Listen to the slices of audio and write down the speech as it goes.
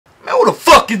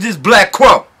fuck is this black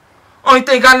crow? Only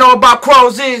thing I know about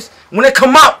crows is when they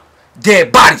come out,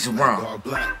 dead bodies around.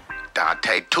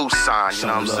 Dante Tucson, you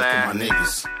know what I'm saying? My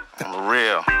niggas. I'm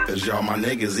real. Cause y'all my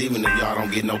niggas, even if y'all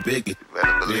don't get no biggie.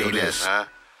 Better believe this, huh?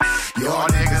 Y'all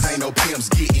niggas ain't no pimps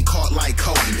getting caught like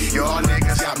Cody. Y'all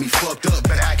niggas got me fucked up,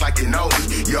 but act like you know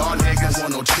me. Y'all niggas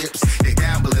want no chips, they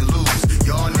gamble and lose.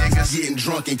 Y'all niggas getting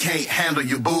drunk and can't handle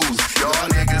your booze. Y'all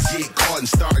niggas get caught and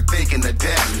start thinking of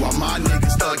death. While my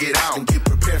niggas thug it out and get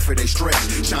prepared for their stretch.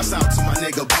 Shouts out to my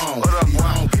nigga Bone. What up,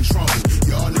 I don't control me.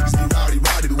 Y'all niggas be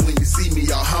rowdy, but when you see me,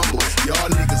 y'all humble. Y'all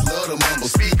niggas love to mumble.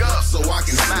 Speak up so I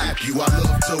can slap you. I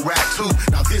love to rap too.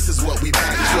 Now this is what we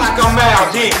back to. Like I'm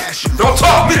out then. Don't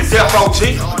talk me to death, OG.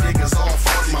 Y'all niggas all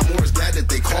fuck. My more is glad that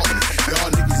they called me.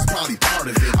 Y'all niggas probably part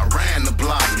of it. I ran the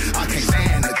block. I can't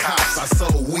stand the cops. I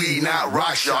sold weed, not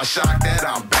rocks. Y'all shocked that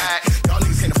I'm back. Y'all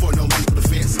niggas can't afford no legal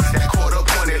defense. That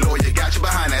court-appointed lawyer got you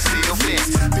behind that steel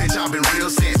fence. Bitch, I've been real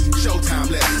since showtime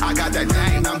left. I got that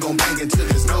dang, I'm gon' bang until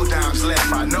there's no dimes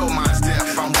left. I know mine's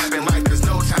deaf. I'm rapping like there's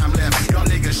no time left. Y'all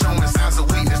niggas showing signs of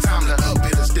weakness. Time to up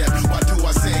it a step. Why do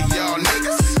I say y'all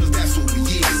niggas? Cause that's what we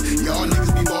is. Y'all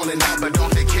niggas be ballin' out, but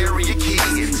don't they carry a key?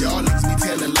 Y'all niggas be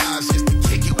telling lies just to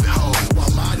kick it with hoes.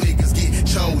 While my niggas get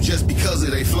chose just because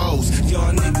of they flows.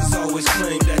 Y'all niggas always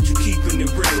claim that you keeping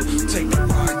it real. Take a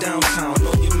ride downtown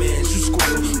on your mans, you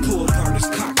squeal. Pull burners,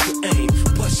 cock your aim,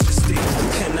 bust your stick.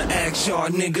 Can I ask y'all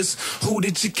niggas, who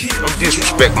did you kill? Don't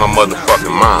disrespect my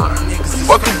motherfucking mind.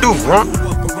 What you do, bro?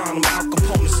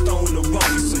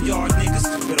 So y'all niggas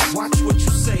better watch what you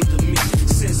say to me.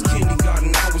 Since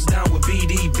kindergarten, I was down with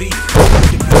BDB.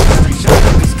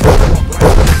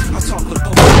 I talk with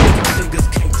those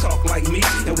niggas can't talk like me.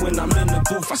 And when I'm in the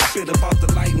booth, I spit about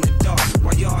the light in the dark.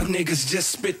 While y'all niggas just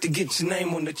spit to get your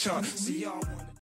name on the chart. See y'all.